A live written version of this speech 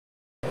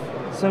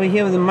So we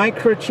have the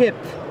Microchip,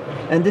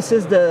 and this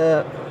is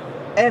the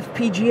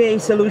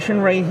FPGA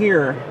solution right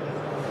here.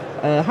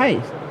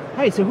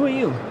 Hi, so who are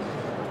you?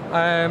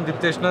 I am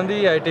Diptesh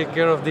Nandi. I take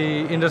care of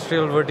the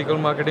industrial vertical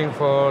marketing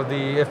for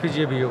the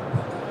FPGA BU.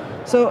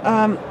 So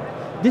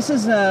this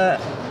is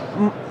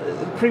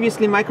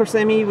previously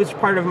Microsemi, which is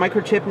part of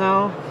Microchip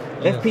now.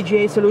 Yes.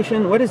 FPGA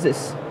solution, what is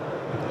this?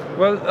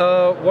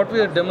 Well, what we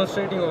are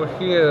demonstrating over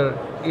here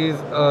is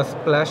a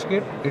splash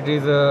kit. It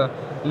is a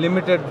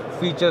limited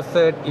feature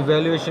set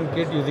evaluation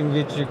kit using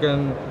which you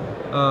can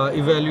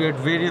evaluate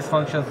various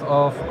functions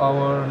of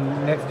our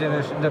next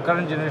generation, the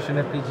current generation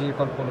FPGA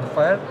called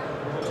PolarFire.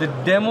 The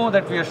demo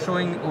that we are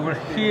showing over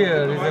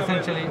here is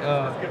essentially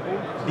a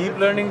deep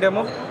learning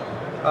demo.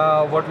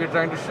 What we are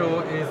trying to show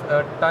is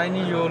a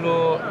tiny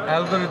YOLO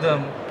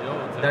algorithm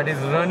that is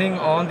running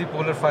on the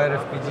PolarFire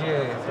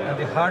FPGA, and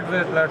the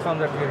hardware platform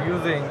that we are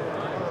using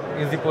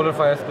is the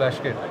PolarFire Splash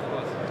Kit.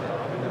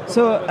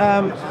 So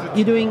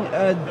you're doing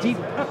deep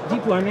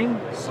learning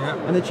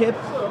on the chip,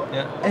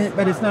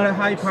 but it's not a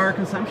high power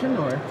consumption,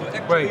 or?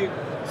 Right.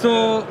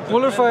 So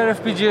PolarFire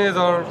FPGAs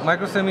or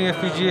Microsemi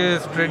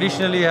FPGAs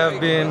traditionally have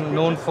been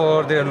known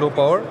for their low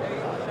power.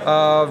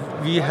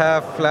 We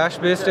have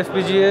flash-based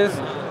FPGAs,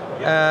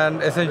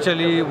 and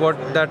essentially what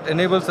that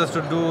enables us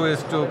to do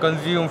is to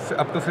consume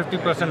up to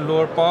 50%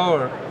 lower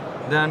power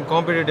than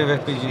competitive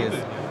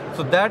FPGAs.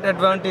 So that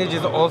advantage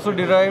is also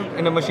derived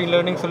in a machine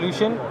learning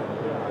solution,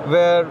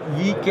 where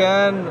we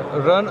can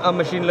run a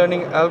machine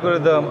learning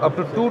algorithm up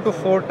to 2 to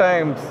 4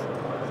 times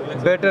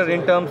better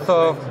in terms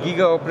of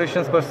giga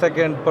operations per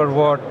second per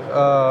watt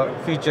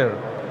feature.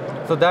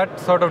 So that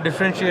sort of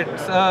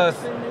differentiates us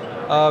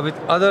with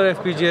other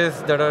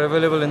FPGAs that are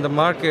available in the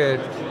market,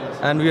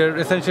 and we are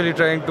essentially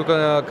trying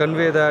to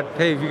convey that,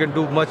 hey, we can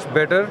do much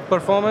better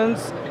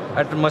performance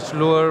at a much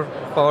lower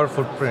power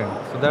footprint.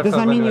 So that's does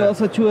that mean you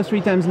also 2 or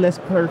 3 times less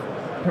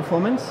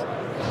performance?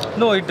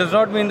 No, it does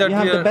not mean that you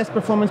have the best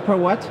performance per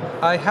watt?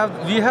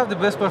 We have the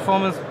best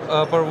performance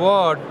per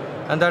watt,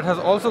 and that has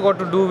also got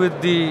to do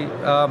with the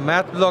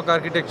math block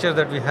architecture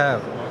that we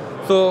have.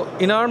 So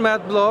in our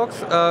math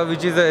blocks,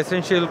 which is an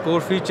essential core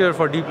feature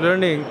for deep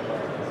learning,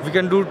 we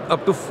can do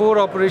up to 4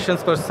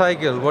 operations per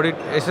cycle. What it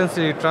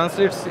essentially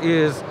translates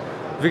is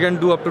we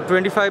can do up to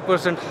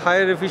 25%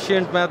 higher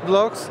efficient math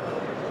blocks,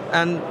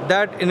 and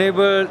that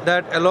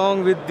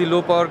along with the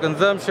low power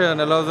consumption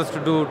allows us to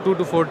do 2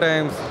 to 4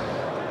 times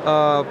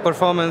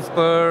performance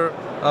per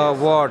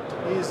watt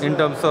in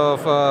terms of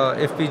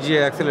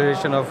FPGA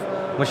acceleration of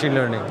machine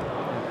learning.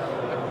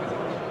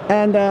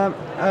 And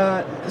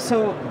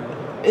so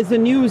is the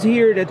news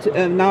here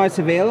that now it's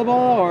available,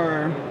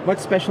 or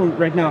what's special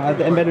right now at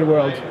the embedded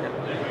world?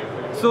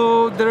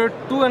 So there are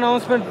 2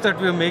 announcements that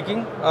we are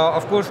making.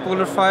 Of course,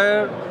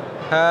 PolarFire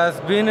has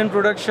been in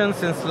production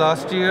since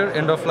last year,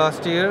 end of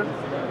last year.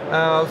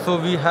 So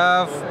we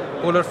have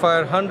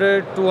PolarFire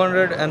 100,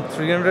 200 and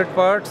 300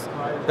 parts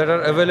that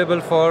are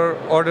available for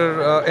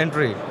order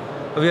entry.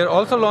 We are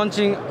also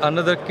launching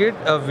another kit,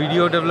 a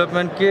video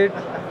development kit,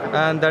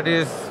 and that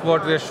is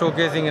what we are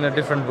showcasing in a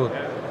different booth.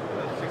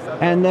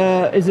 And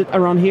is it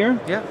around here?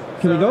 Yeah.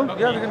 Can we go?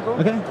 Yeah, we can go.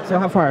 Okay, so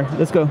how far?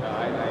 Let's go.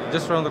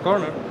 Just around the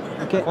corner.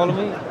 Okay. Follow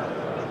me.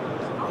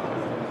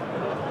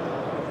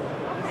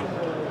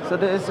 So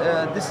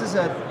this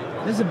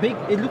is a big,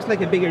 it looks like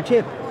a bigger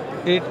chip.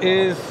 It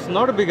is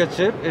not a bigger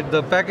chip.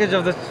 The package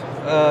of the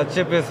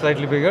chip is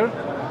slightly bigger.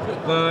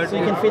 But so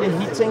you can fit a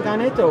heatsink on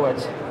it, or what?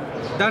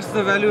 That's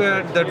the value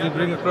add that we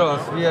bring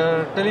across. We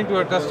are telling to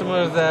our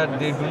customers that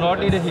they do not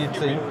need a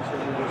heatsink,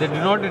 they do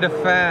not need a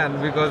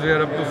fan, because we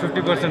are up to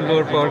 50%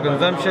 lower power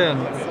consumption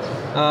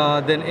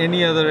than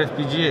any other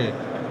FPGA.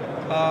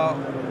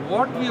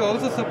 What we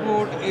also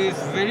support is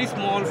very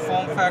small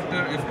form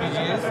factor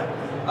FPGAs,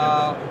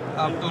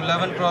 up to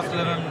 11 cross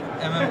 11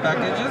 mm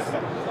packages.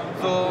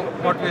 So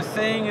what we're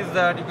saying is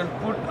that you can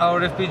put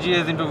our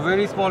FPGAs into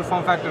very small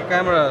form factor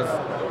cameras,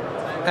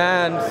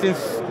 and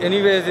since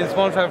anyways in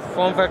small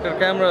form factor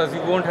cameras you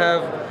won't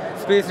have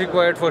space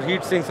required for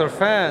heat sinks or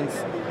fans,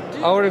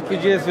 our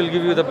FPGAs will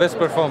give you the best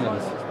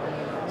performance.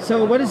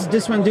 So what is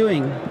this one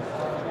doing?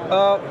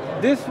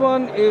 This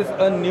one is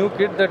a new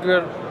kit that we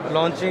are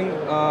launching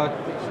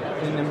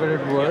in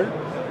embedded world.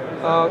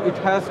 It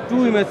has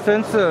 2 image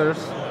sensors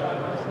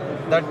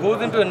that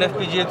goes into an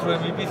FPGA through a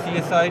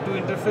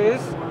VP-CSI2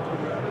 interface,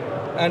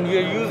 and we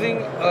are using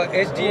a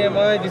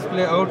HDMI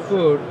display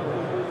output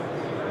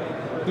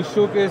to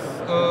showcase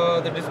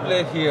the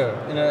display here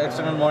in an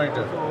external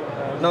monitor.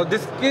 Now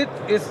this kit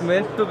is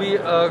meant to be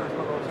a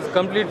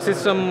complete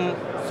system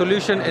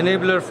solution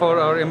enabler for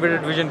our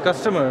embedded vision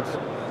customers.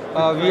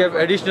 We have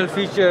additional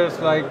features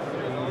like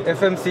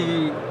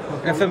FMC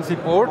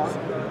ports,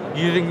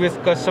 using which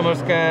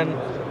customers can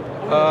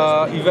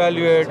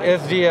evaluate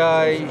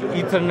SDI,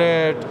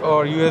 Ethernet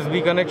or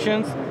USB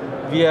connections.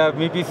 We have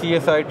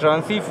MIPI-CSI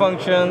transceive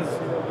functions.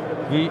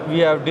 We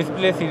have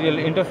display serial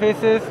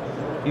interfaces,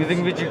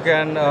 using which you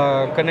can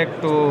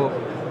connect to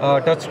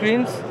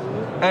touchscreens.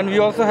 And we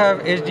also have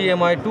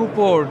HDMI 2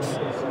 ports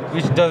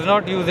which does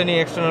not use any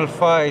external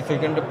PHY, so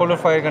the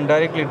PolarFire can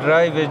directly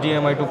drive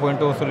HDMI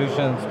 2.0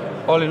 solutions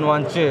all in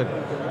one chip.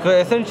 So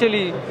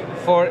essentially,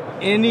 for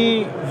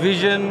any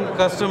vision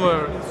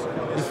customer,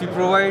 if you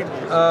provide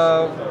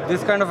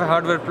this kind of a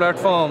hardware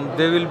platform,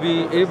 they will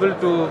be able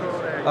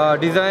to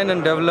design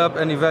and develop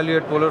and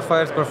evaluate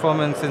PolarFire's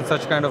performance in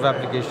such kind of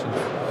applications.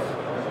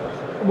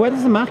 What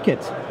is the market?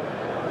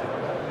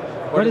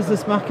 What is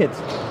this market?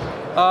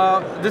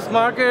 This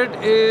market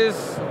is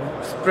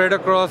spread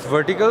across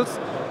verticals.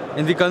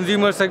 In the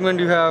consumer segment,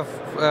 you have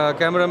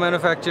camera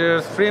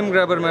manufacturers, frame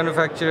grabber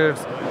manufacturers.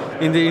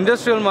 In the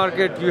industrial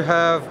market, you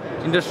have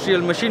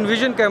industrial machine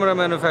vision camera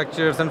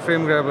manufacturers and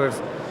frame grabbers.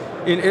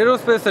 In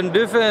aerospace and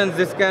defense,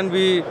 this can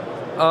be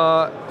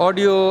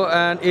audio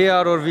and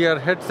AR or VR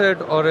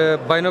headset or a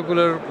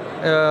binocular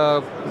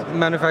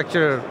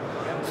manufacturer.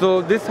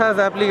 So this has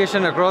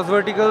application across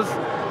verticals.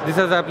 This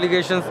has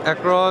applications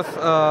across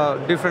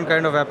different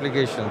kind of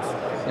applications.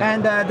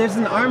 And there's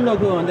an ARM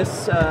logo on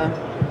this.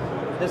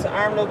 There's an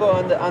ARM logo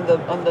on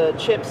the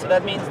chip. So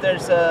that means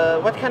there's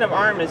what kind of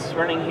ARM is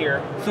running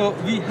here? So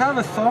we have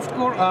a soft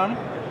core ARM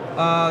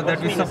that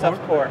we support.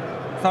 Soft core?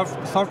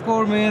 Soft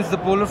core means the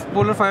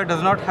PolarFire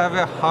does not have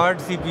a hard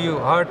CPU,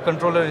 hard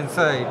controller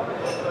inside.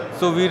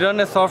 So we run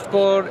a soft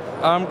core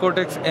ARM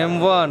Cortex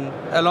M1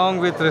 along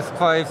with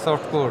RISC-V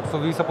soft core. So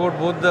we support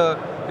both the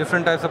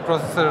different types of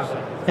processors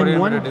for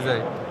embedded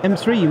design.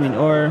 M3 you mean,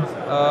 or?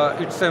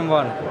 It's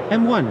M1.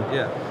 M1?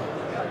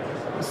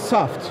 Yeah.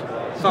 Soft.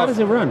 How does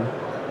it run?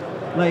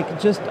 Like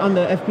just on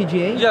the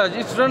FPGA? Yeah,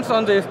 it runs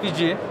on the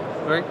FPGA,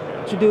 right?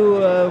 To do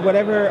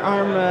whatever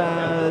ARM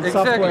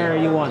software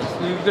you want.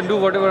 You can do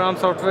whatever ARM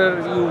software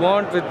you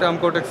want with ARM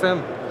Cortex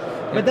M.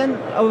 But then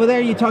over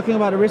there you're talking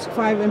about a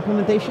RISC-V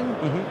implementation?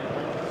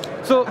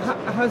 Mm-hmm. So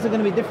how is it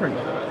going to be different?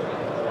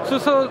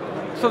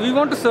 So we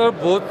want to serve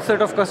both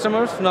set of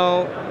customers.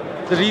 Now,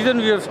 the reason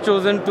we have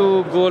chosen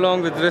to go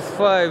along with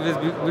RISC-V is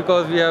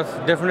because we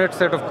have definite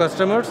set of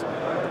customers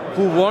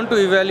who want to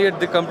evaluate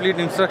the complete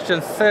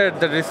instruction set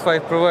that RISC-V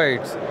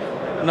provides.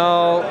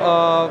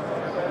 Now,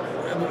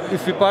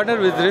 if we partner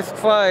with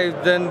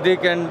RISC-V, then they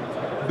can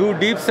do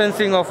deep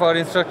sensing of our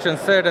instruction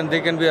set and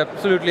they can be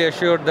absolutely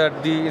assured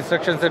that the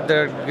instruction set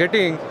they're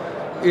getting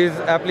is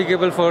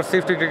applicable for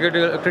safety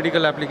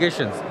critical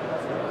applications.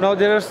 Now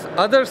there are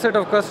other set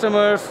of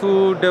customers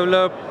who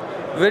develop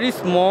very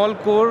small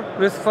core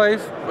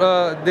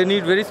RISC-V, they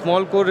need very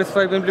small core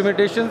RISC-V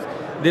implementations.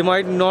 They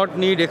might not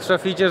need extra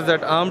features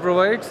that ARM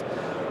provides,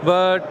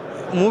 but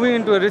moving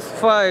into a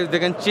RISC-V, they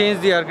can change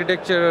the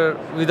architecture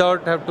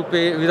without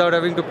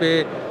having to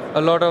pay a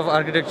lot of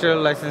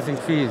architectural licensing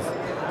fees.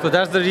 So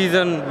that's the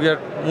reason we are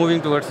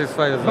moving towards RISC-V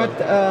as well.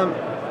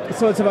 But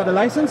so it's about a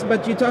license,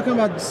 but you're talking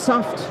about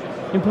soft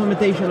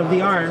implementation of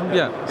the ARM.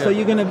 Yeah. So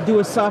you're going to do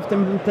a soft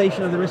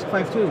implementation of the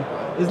RISC-V too.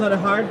 Isn't that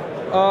hard?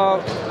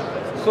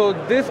 So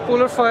this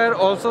PolarFire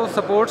also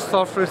supports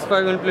soft RISC-V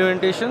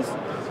implementations.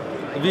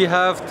 We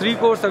have 3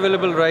 cores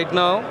available right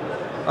now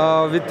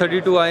with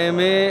 32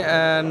 IMA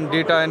and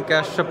data and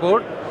cache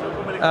support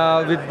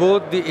with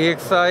both the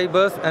AXI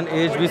bus and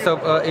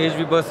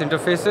AHV bus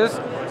interfaces.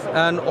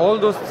 And all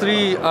those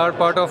 3 are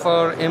part of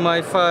our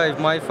MI5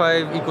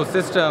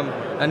 ecosystem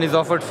and is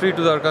offered free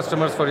to our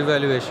customers for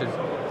evaluation.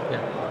 Yeah.